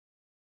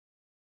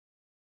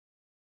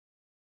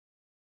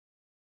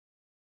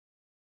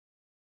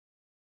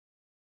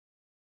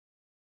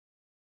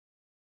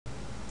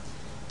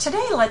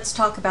Today let's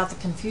talk about the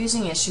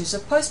confusing issues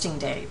of posting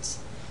dates,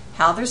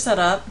 how they're set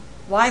up,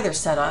 why they're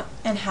set up,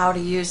 and how to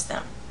use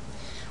them.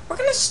 We're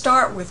going to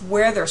start with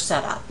where they're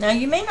set up. Now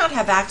you may not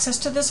have access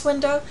to this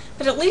window,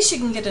 but at least you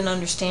can get an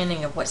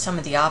understanding of what some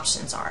of the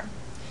options are.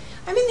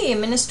 I'm in the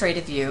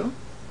administrative view,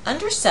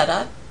 under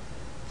Setup,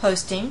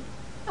 Posting,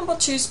 and we'll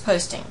choose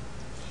Posting.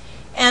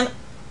 And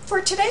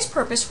for today's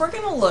purpose, we're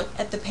going to look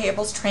at the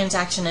Payables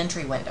Transaction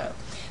Entry window,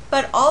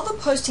 but all the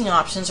posting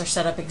options are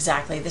set up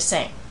exactly the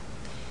same.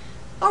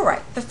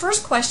 Alright, the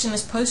first question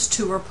is Post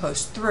To or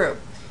Post Through.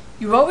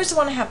 You always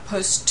want to have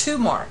Post To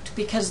marked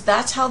because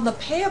that's how the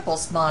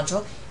Payables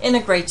module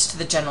integrates to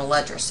the General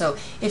Ledger. So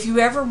if you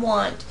ever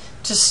want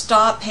to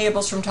stop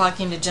Payables from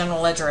talking to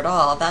General Ledger at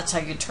all, that's how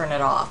you turn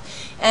it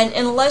off. And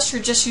unless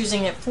you're just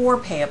using it for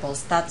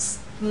Payables, that's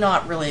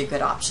not really a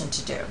good option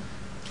to do.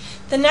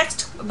 The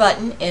next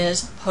button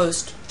is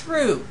Post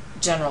Through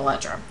General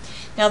Ledger.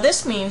 Now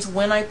this means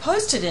when I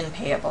post it in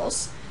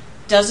Payables,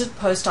 does it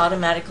post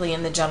automatically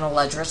in the General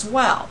Ledger as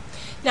well?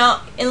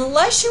 Now,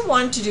 unless you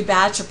want to do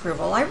batch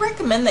approval, I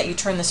recommend that you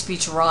turn this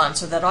feature on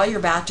so that all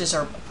your batches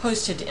are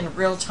posted in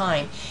real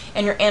time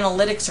and your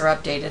analytics are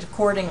updated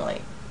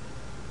accordingly.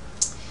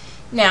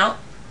 Now,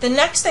 the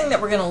next thing that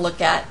we're going to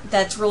look at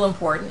that's real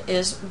important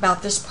is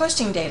about this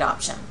posting date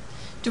option.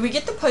 Do we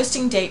get the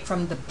posting date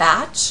from the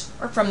batch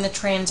or from the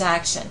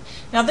transaction?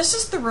 Now, this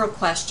is the real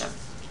question.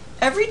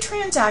 Every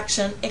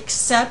transaction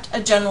except a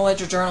General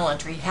Ledger journal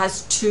entry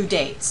has two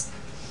dates.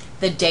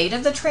 The date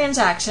of the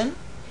transaction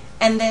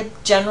and the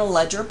General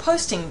Ledger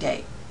posting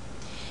date.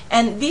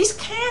 And these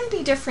can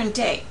be different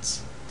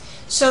dates.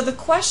 So the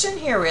question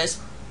here is,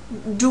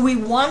 do we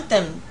want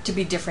them to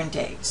be different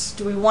dates?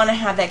 Do we want to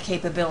have that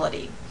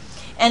capability?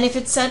 And if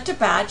it's set to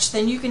batch,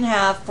 then you can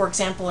have, for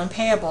example, in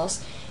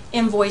Payables,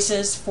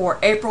 invoices for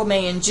April,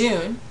 May, and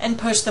June and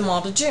post them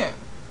all to June.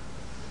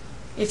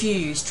 If you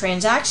use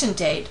transaction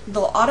date,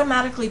 they'll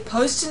automatically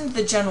post into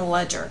the General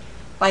Ledger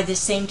by the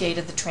same date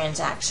of the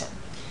transaction.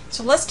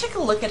 So let's take a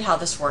look at how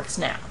this works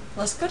now.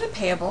 Let's go to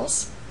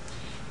Payables,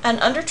 and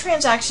under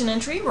Transaction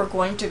Entry we're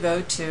going to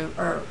go to,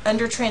 or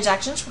under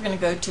Transactions we're going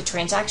to go to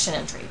Transaction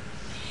Entry.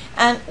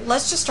 And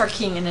let's just start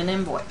keying in an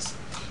invoice.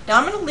 Now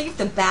I'm going to leave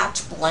the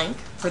batch blank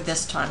for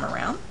this time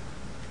around.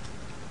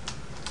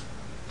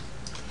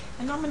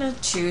 And I'm going to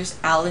choose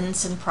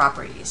Allinson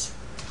Properties.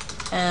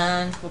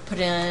 And we'll put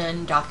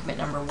in document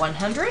number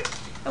 100,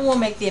 and we'll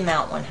make the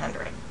amount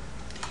 100.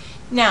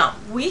 Now,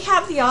 we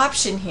have the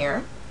option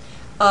here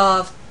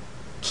of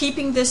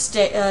keeping this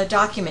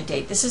document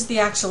date. This is the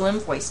actual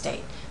invoice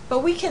date.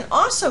 But we can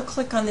also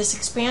click on this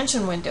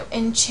expansion window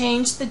and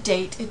change the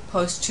date it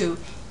posts to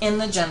in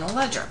the General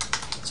Ledger.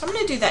 So I'm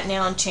going to do that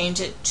now and change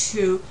it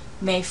to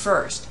May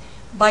 1st.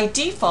 By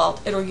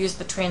default, it'll use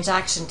the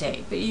transaction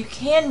date, but you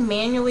can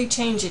manually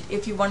change it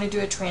if you want to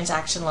do a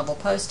transaction level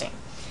posting.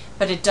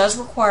 But it does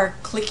require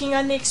clicking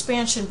on the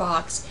expansion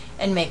box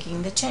and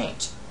making the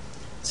change.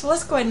 So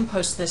let's go ahead and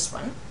post this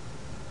one.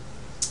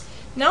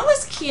 Now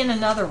let's key in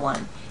another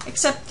one,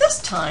 except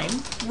this time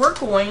we're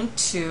going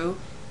to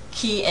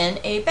key in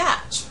a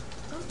batch.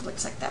 Oh,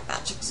 looks like that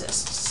batch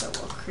exists, so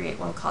we'll create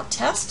one called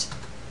Test.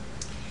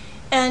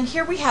 And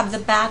here we have the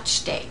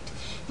batch date.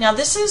 Now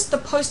this is the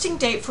posting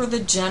date for the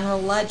General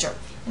Ledger.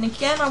 And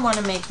again, I want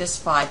to make this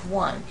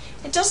 5/1.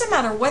 It doesn't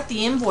matter what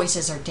the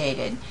invoices are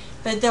dated,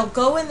 but they'll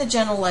go in the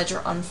General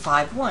Ledger on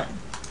 5/1.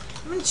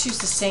 I'm going to choose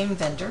the same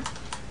vendor,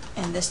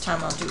 and this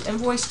time I'll do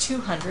invoice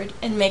 200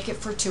 and make it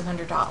for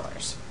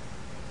 $200.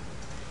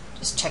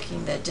 Just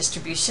checking the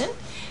distribution.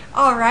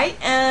 Alright,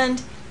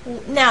 and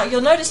now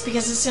you'll notice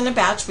because it's in a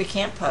batch we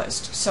can't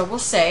post. So we'll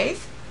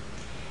save,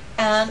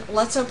 and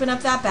let's open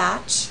up that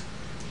batch.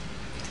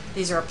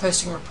 These are our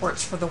posting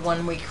reports for the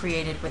one we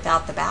created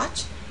without the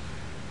batch.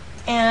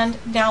 And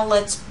now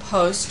let's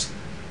post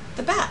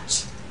the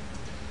batch.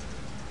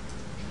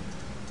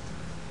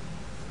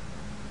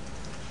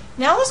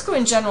 Now let's go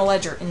in General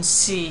Ledger and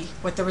see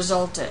what the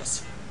result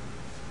is.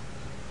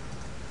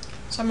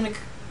 So I'm going to,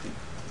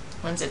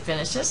 once it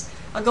finishes,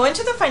 I'll go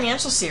into the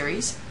financial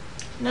series,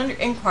 and under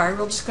Inquiry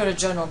we'll just go to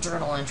General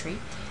Journal Entry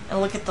and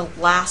look at the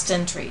last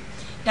entry.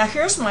 Now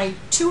here's my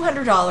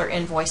 $200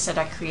 invoice that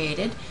I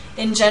created.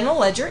 In General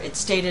Ledger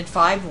it's dated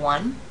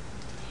 5/1,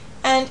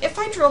 and if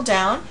I drill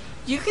down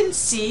you can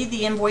see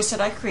the invoice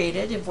that I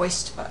created,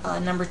 invoice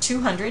number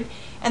 200,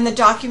 and the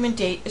document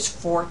date is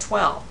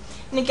 4/12.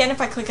 And again,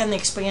 if I click on the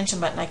expansion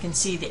button, I can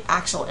see the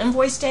actual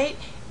invoice date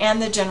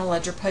and the General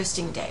Ledger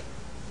posting date.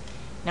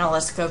 Now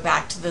let's go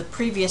back to the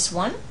previous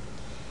one.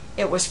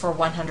 It was for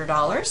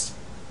 $100,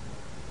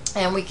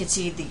 and we can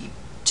see the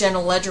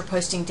General Ledger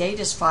posting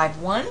date is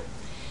 5/1.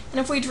 And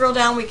if we drill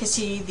down, we can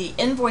see the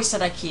invoice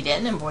that I keyed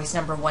in, invoice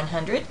number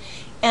 100,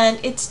 and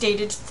it's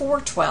dated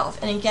 4/12.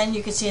 And again,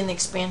 you can see in the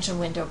expansion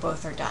window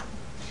both are done.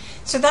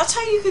 So that's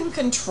how you can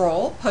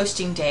control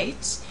posting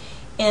dates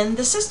in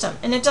the system.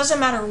 And it doesn't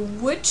matter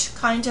which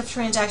kind of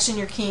transaction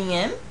you're keying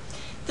in,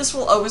 this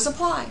will always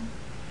apply.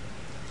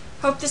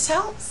 Hope this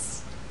helps.